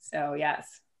 So,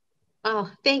 yes.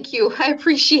 Oh, thank you. I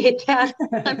appreciate that.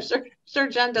 I'm sure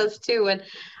Jen does too. And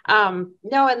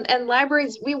and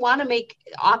libraries, we want to make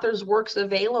authors' works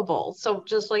available. So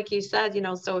just like you said,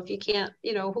 so if you can't,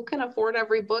 who can afford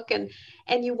every book, and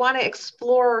you want to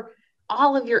explore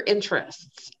all of your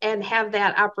interests and have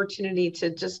that opportunity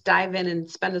to just dive in and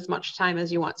spend as much time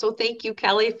as you want. So thank you,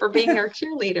 Kelly, for being our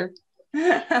cheerleader.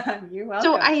 You're welcome.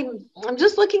 So I'm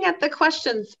just looking at the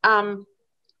questions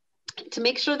to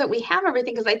make sure that we have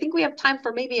everything, because I think we have time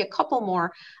for maybe a couple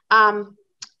more.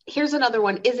 Here's another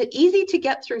one. Is it easy to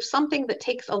get through something that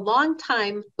takes a long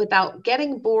time without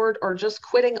getting bored or just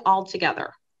quitting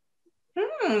altogether?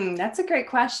 That's a great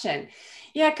question.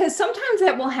 Yeah, because sometimes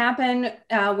that will happen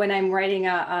when I'm writing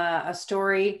a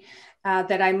story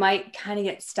that I might kind of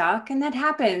get stuck, and that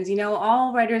happens.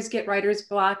 All writers get writer's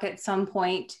block at some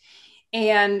point.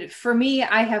 And for me,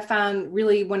 I have found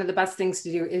really one of the best things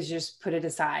to do is just put it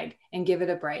aside and give it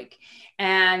a break.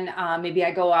 And maybe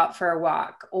I go out for a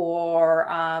walk, or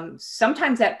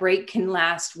sometimes that break can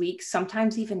last weeks,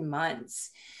 sometimes even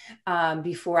months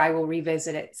before I will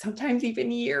revisit it, sometimes even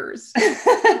years,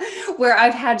 where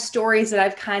I've had stories that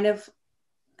I've kind of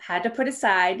had to put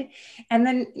aside. And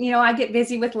then, I get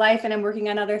busy with life and I'm working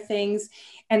on other things.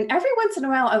 And every once in a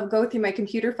while, I'll go through my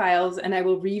computer files and I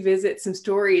will revisit some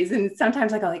stories. And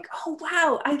sometimes I go like, oh,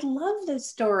 wow, I love this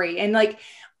story. And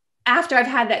after I've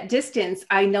had that distance,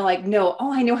 I know no,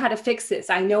 oh, I know how to fix this.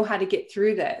 I know how to get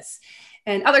through this.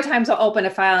 And other times I'll open a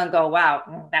file and go,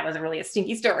 wow, that was really a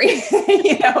stinky story.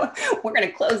 We're going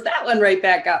to close that one right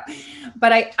back up.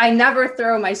 But I never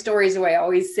throw my stories away. I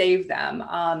always save them.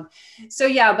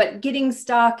 But getting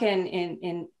stuck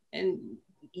and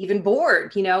even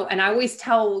bored, and I always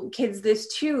tell kids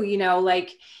this too,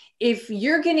 if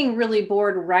you're getting really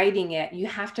bored writing it, you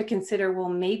have to consider, well,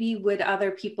 maybe would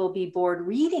other people be bored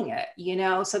reading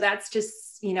it, so that's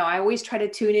just, I always try to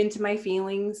tune into my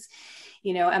feelings.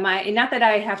 Not that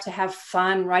I have to have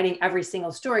fun writing every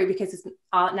single story, because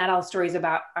not all stories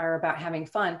are about having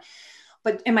fun,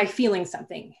 but am I feeling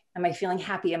something? Am I feeling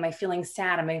happy? Am I feeling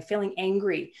sad? Am I feeling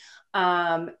angry?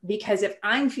 Because if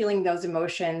I'm feeling those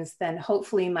emotions, then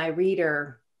hopefully my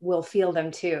reader will feel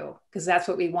them too, because that's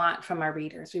what we want from our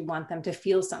readers. We want them to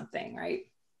feel something, right?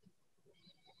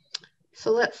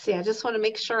 So let's see. I just want to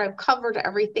make sure I've covered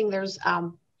everything. There's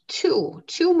two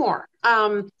more.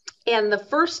 And the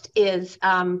first is,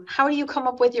 how do you come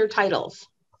up with your titles?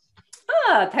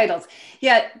 Titles.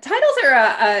 Yeah, titles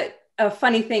are a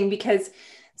funny thing, because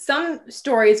some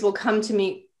stories will come to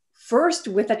me first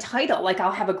with a title. Like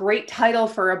I'll have a great title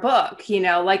for a book,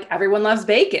 like Everyone Loves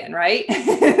Bacon, right?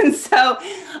 And so,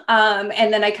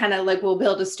 and then I kind of will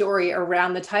build a story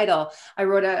around the title. I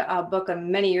wrote a book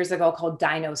many years ago called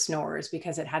Dino Snores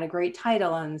because it had a great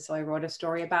title. And so I wrote a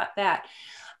story about that.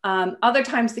 Other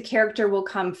times the character will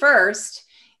come first.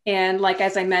 And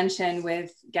as I mentioned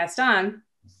with Gaston,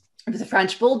 it was a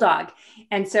French bulldog.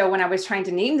 And so when I was trying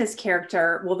to name this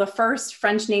character, well, the first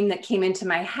French name that came into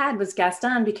my head was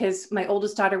Gaston, because my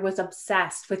oldest daughter was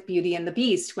obsessed with Beauty and the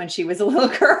Beast when she was a little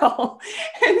girl.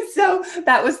 And so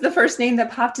that was the first name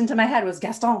that popped into my head, was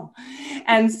Gaston.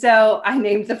 And so I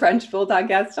named the French bulldog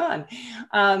Gaston.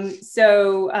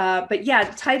 But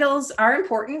yeah, titles are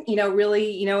important,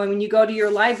 really, and when you go to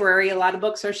your library, a lot of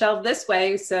books are shelved this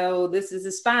way. So this is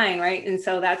a spine, right? And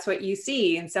so that's what you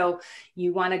see. And so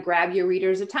you want to grab your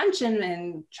reader's attention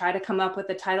and try to come up with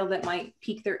a title that might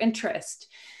pique their interest.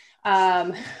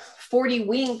 40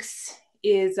 Winks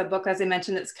is a book, as I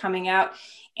mentioned, that's coming out.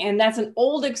 And that's an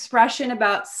old expression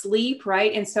about sleep,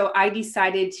 right? And so I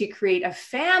decided to create a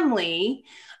family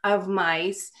of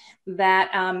mice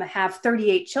that have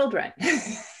 38 children.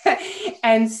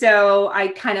 And so I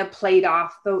kind of played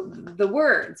off the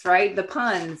words, right? The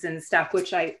puns and stuff,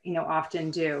 which I, often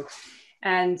do.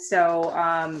 And so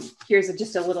here's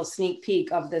just a little sneak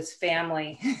peek of this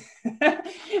family.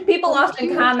 People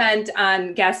often comment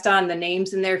on Gaston, the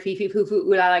names in there, Fifi, Fufu,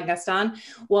 Ooh La La, Gaston.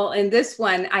 Well, in this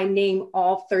one, I name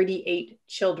all 38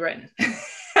 children.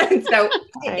 And so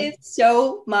it is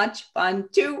so much fun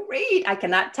to read. I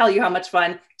cannot tell you how much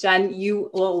fun. Jen, you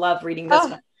will love reading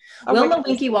this one. Wilma,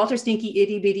 Winky, Walter, Stinky,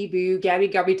 Itty Bitty Boo, Gabby,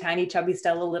 Gubby, Tiny, Chubby,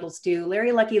 Stella, Little Stew,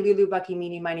 Larry, Lucky, Lulu, Bucky,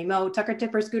 Meanie, Miny, Mo, Tucker,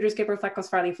 Tipper, Scooter, Skipper, Freckles,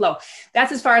 Farley, Flo.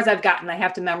 That's as far as I've gotten. I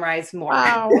have to memorize more.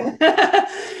 Wow.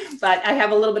 But I have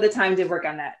a little bit of time to work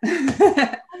on that.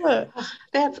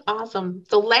 That's awesome.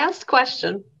 The last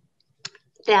question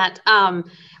that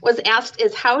was asked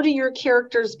is, how do your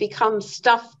characters become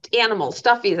stuffed animals,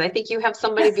 stuffies? I think you have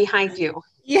somebody behind you.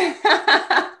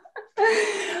 Yeah.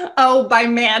 Oh, by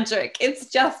magic. It's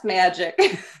just magic.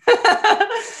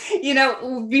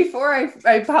 Before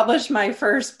I published my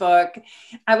first book,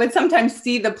 I would sometimes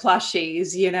see the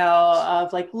plushies,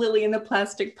 of like Lily in the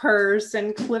plastic purse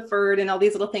and Clifford and all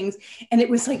these little things. And it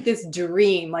was like this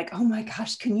dream, like, oh my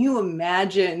gosh, can you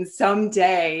imagine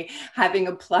someday having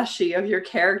a plushie of your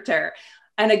character?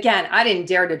 And again, I didn't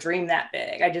dare to dream that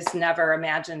big. I just never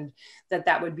imagined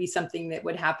that would be something that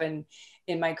would happen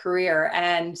in my career.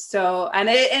 And so, and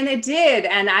it did.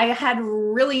 And I had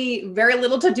really very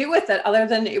little to do with it other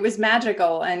than it was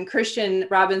magical. And Christian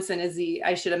Robinson is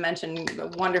I should have mentioned, a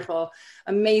wonderful,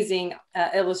 amazing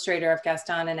illustrator of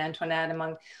Gaston and Antoinette,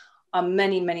 among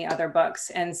many, many other books.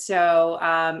 And so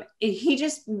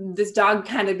this dog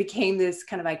kind of became this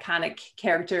kind of iconic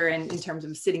character in terms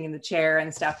of sitting in the chair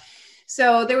and stuff.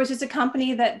 So there was just a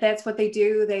company that's what they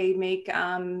do. They make,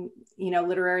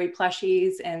 literary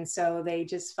plushies. And so they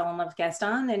just fell in love with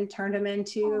Gaston and turned him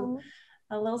into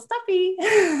a little stuffy.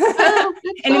 Oh,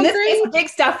 and in this case, a big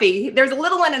stuffy. There's a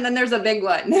little one and then there's a big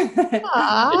one.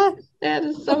 Aw, that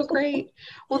is so great.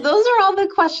 Well, those are all the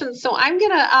questions. So I'm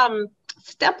going to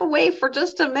step away for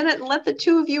just a minute and let the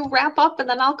two of you wrap up, and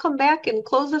then I'll come back and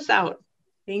close us out.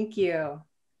 Thank you.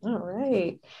 All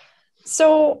right.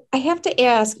 So I have to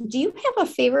ask, do you have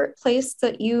a favorite place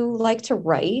that you like to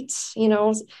write?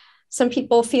 Some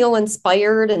people feel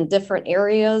inspired in different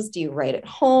areas. Do you write at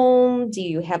home? Do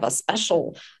you have a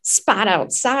special spot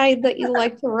outside that you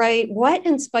like to write? What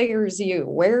inspires you?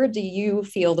 Where do you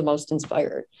feel the most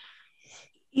inspired?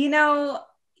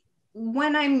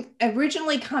 When I'm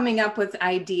originally coming up with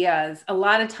ideas, a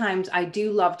lot of times I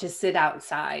do love to sit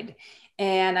outside.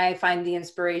 And I find the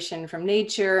inspiration from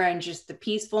nature and just the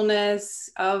peacefulness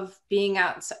of being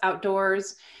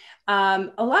outdoors.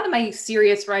 A lot of my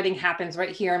serious writing happens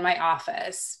right here in my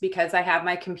office because I have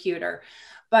my computer.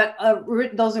 But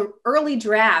those are early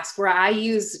drafts where I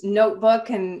use notebook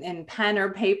and pen or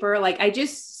paper. Like I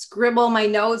just scribble my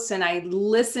notes and I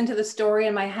listen to the story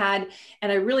in my head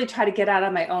and I really try to get out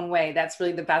of my own way. That's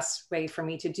really the best way for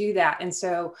me to do that. And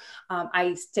so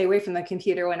I stay away from the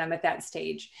computer when I'm at that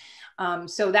stage.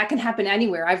 So that can happen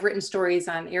anywhere. I've written stories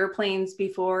on airplanes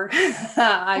before.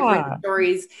 I've written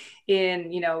stories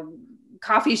in,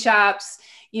 coffee shops.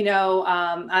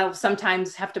 I'll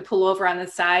sometimes have to pull over on the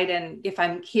side. And if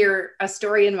I'm hear a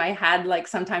story in my head, like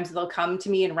sometimes they'll come to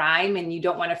me in rhyme and you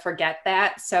don't want to forget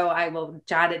that. So I will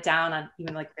jot it down on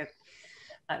even like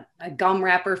a gum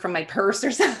wrapper from my purse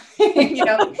or something,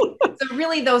 So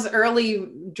really those early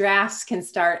drafts can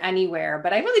start anywhere,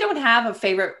 but I really don't have a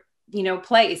favorite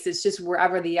place. It's just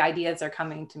wherever the ideas are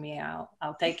coming to me,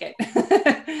 I'll take it.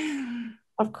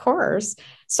 Of course.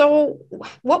 So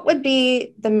what would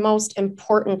be the most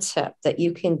important tip that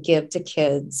you can give to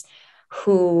kids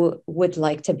who would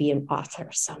like to be an author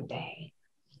someday?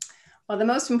 Well, the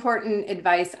most important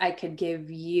advice I could give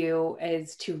you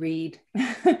is to read,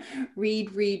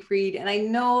 read. And I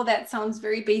know that sounds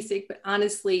very basic, but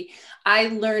honestly, I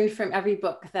learned from every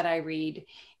book that I read.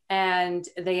 And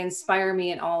they inspire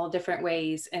me in all different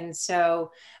ways. And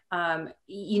so,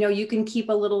 you can keep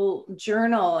a little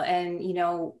journal and,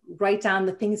 write down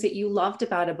the things that you loved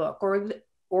about a book or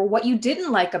what you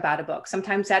didn't like about a book.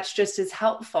 Sometimes that's just as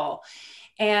helpful.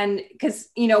 And because,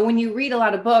 when you read a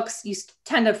lot of books, you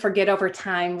tend to forget over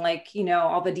time, like,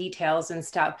 all the details and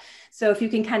stuff. So if you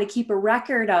can kind of keep a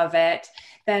record of it,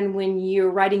 then when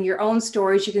you're writing your own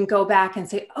stories, you can go back and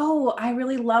say, oh, I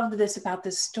really loved this about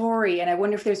this story. And I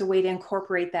wonder if there's a way to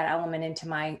incorporate that element into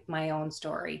my own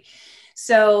story.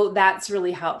 So that's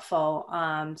really helpful.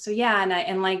 So yeah,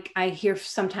 and like I hear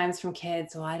sometimes from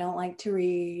kids, well, I don't like to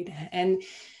read. And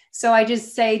so I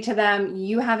just say to them,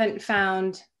 you haven't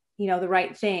found, the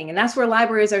right thing. And that's where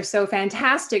libraries are so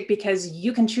fantastic, because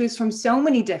you can choose from so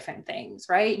many different things,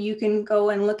 right? You can go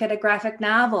and look at a graphic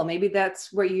novel. Maybe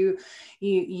that's where you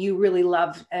really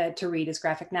love to read, is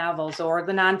graphic novels, or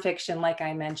the nonfiction, like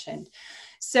I mentioned.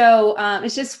 So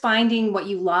it's just finding what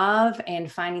you love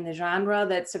and finding the genre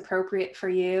that's appropriate for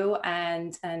you,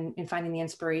 and finding the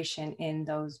inspiration in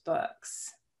those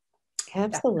books.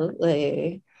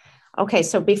 Absolutely. Okay,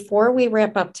 so before we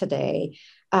wrap up today,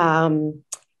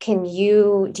 do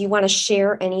you want to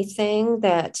share anything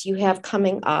that you have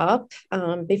coming up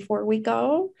before we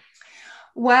go?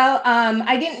 Well,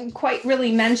 I didn't quite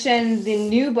really mention the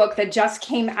new book that just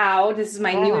came out. This is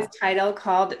my newest title,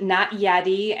 called Not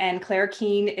Yeti, and Claire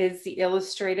Keene is the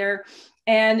illustrator.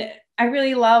 And I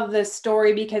really love this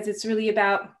story because it's really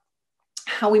about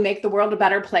how we make the world a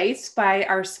better place by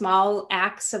our small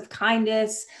acts of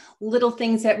kindness, little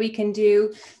things that we can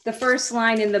do. The first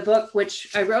line in the book,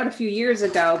 which I wrote a few years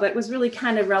ago, but was really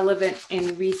kind of relevant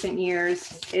in recent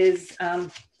years, is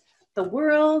the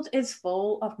world is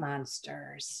full of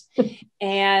monsters.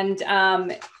 and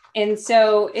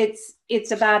so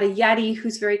it's about a Yeti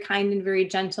who's very kind and very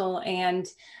gentle, and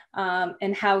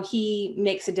how he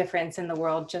makes a difference in the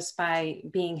world just by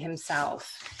being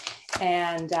himself.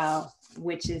 And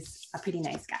which is a pretty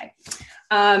nice guy.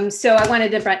 So I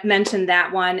wanted to mention that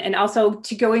one. And also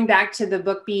to going back to the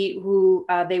Book Beat, who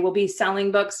they will be selling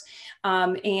books.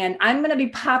 And I'm going to be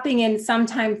popping in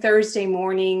sometime Thursday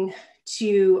morning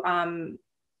to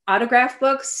autograph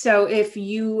books. So if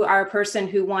you are a person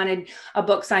who wanted a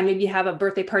book signed, maybe you have a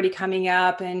birthday party coming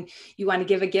up and you want to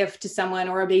give a gift to someone,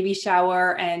 or a baby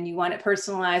shower, and you want it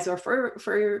personalized, or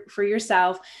for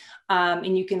yourself,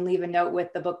 and you can leave a note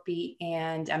with the Book Beat,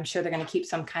 and I'm sure they're going to keep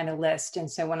some kind of list. And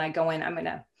so when I go in, I'm going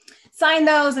to sign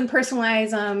those and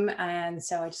personalize them. And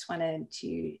so I just wanted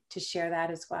to share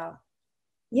that as well.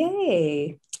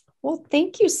 Yay. Well,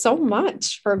 thank you so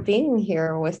much for being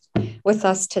here with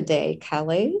us today,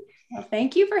 Kelly. Well,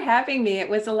 thank you for having me. It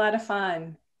was a lot of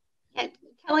fun.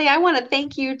 Kelly, I want to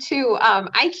thank you too.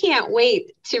 I can't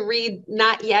wait to read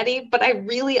Not Yeti, but I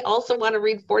really also want to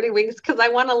read 40 Wings, because I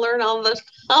want to learn all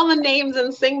the names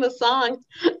and sing the song.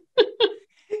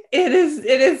 It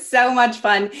is so much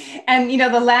fun. And,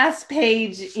 the last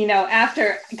page,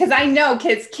 after, because I know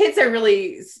kids are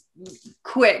really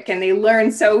quick and they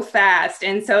learn so fast.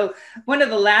 And so one of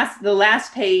the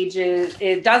last page is,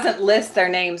 it doesn't list their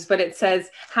names, but it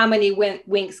says, how many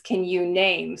winks can you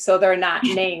name? So they're not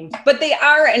named, but they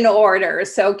are in order.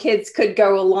 So kids could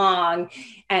go along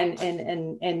and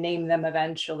name them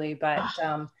eventually. But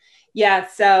yeah,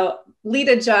 so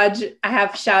Lita Judge, I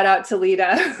have shout out to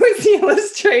Lita, who's the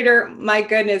illustrator. My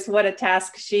goodness, what a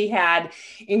task she had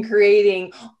in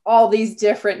creating all these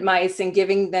different mice and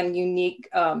giving them unique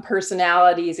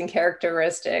personalities and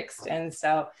characteristics. And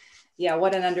so, yeah,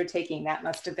 what an undertaking that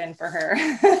must have been for her.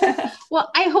 Well,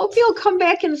 I hope you'll come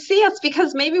back and see us,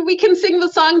 because maybe we can sing the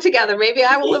song together. Maybe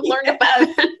I will have learned about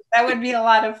it. That would be a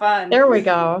lot of fun. There we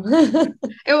go.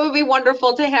 It would be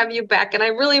wonderful to have you back. And I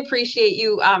really appreciate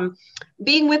you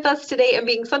being with us today and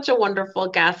being such a wonderful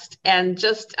guest. And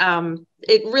just,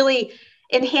 it really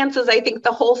enhances, I think,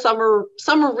 the whole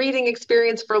summer reading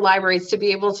experience for libraries, to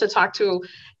be able to talk to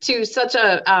such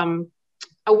a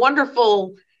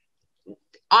wonderful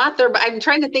author. But I'm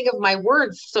trying to think of my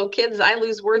words. So kids, I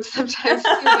lose words sometimes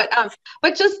too,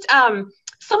 but just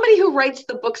somebody who writes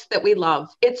the books that we love.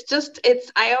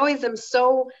 I always am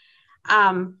so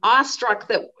awestruck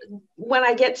that when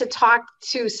I get to talk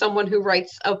to someone who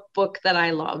writes a book that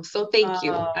I love. So thank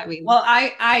you. Well,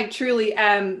 I truly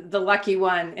am the lucky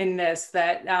one in this,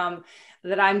 that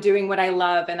I'm doing what I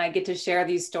love, and I get to share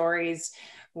these stories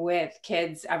with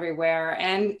kids everywhere,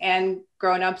 and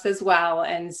grown-ups as well.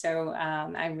 And so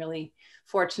I'm really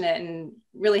fortunate and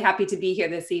really happy to be here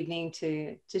this evening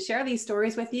to share these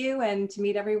stories with you and to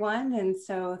meet everyone. And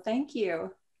so thank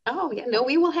you. Oh, yeah, no,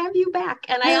 we will have you back.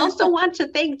 And I also want to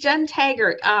thank Jen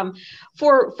Taggert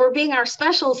for being our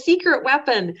special secret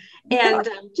weapon and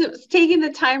taking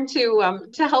the time to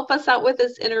help us out with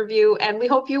this interview. And we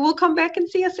hope you will come back and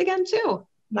see us again too.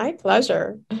 My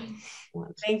pleasure.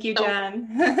 Excellent. Thank you,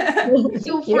 Jen.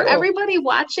 So for everybody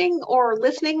watching or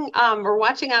listening or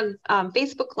watching on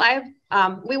Facebook Live,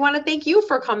 we want to thank you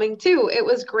for coming too. It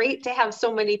was great to have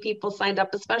so many people signed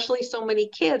up, especially so many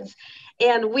kids.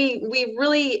 And we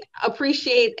really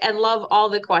appreciate and love all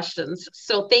the questions.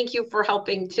 So thank you for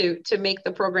helping to make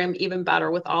the program even better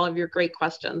with all of your great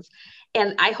questions.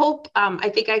 And I hope, I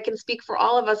think I can speak for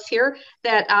all of us here,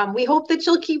 that we hope that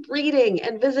you'll keep reading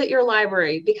and visit your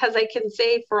library, because I can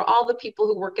say for all the people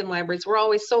who work in libraries, we're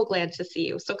always so glad to see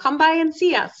you. So come by and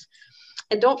see us.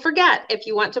 And don't forget, if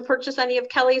you want to purchase any of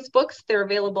Kelly's books, they're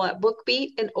available at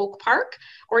BookBeat in Oak Park,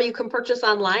 or you can purchase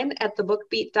online at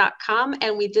thebookbeat.com.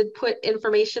 And we did put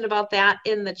information about that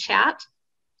in the chat.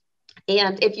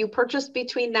 And if you purchase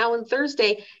between now and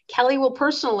Thursday, Kelly will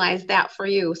personalize that for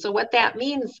you. So what that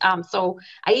means, so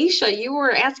Aisha, you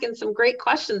were asking some great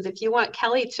questions. If you want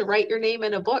Kelly to write your name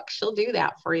in a book, she'll do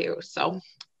that for you. So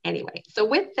anyway, so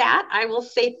with that, I will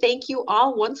say thank you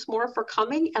all once more for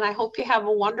coming, and I hope you have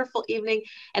a wonderful evening,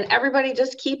 and everybody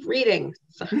just keep reading.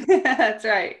 So, that's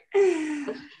right.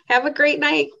 have a great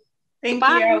night. Thank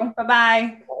you.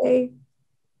 Bye-bye. Bye.